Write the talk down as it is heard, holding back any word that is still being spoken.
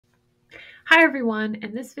Hi everyone,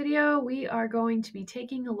 in this video we are going to be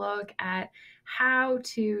taking a look at how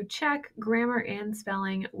to check grammar and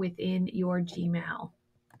spelling within your Gmail.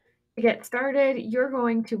 To get started, you're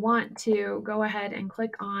going to want to go ahead and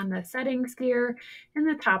click on the settings gear in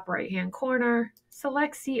the top right hand corner,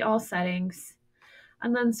 select See All Settings,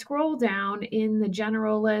 and then scroll down in the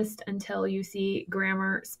general list until you see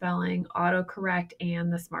grammar, spelling, autocorrect,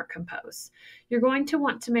 and the Smart Compose. You're going to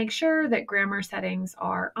want to make sure that grammar settings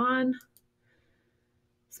are on,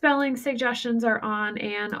 spelling suggestions are on,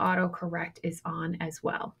 and autocorrect is on as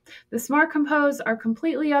well. The Smart Compose are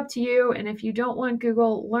completely up to you, and if you don't want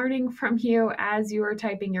Google learning from you as you are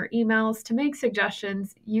typing your emails to make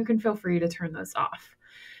suggestions, you can feel free to turn those off.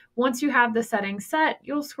 Once you have the settings set,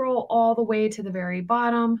 you'll scroll all the way to the very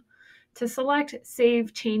bottom to select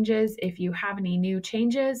Save Changes if you have any new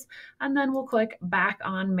changes, and then we'll click Back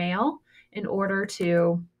on Mail in order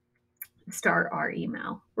to start our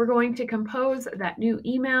email. We're going to compose that new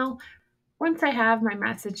email. Once I have my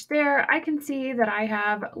message there, I can see that I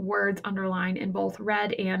have words underlined in both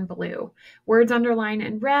red and blue. Words underlined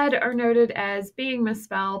in red are noted as being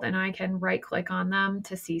misspelled, and I can right-click on them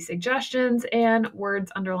to see suggestions, and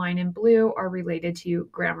words underlined in blue are related to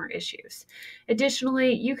grammar issues.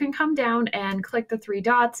 Additionally, you can come down and click the three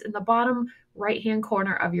dots in the bottom right-hand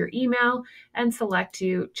corner of your email and select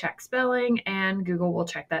to check spelling, and Google will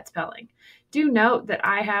check that spelling. Do note that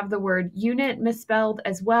I have the word unit misspelled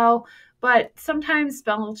as well, but sometimes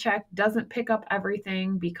spell check doesn't pick up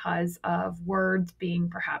everything because of words being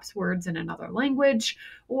perhaps words in another language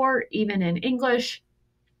or even in English,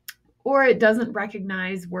 or it doesn't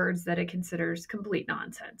recognize words that it considers complete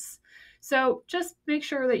nonsense. So just make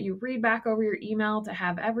sure that you read back over your email to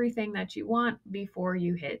have everything that you want before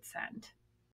you hit send.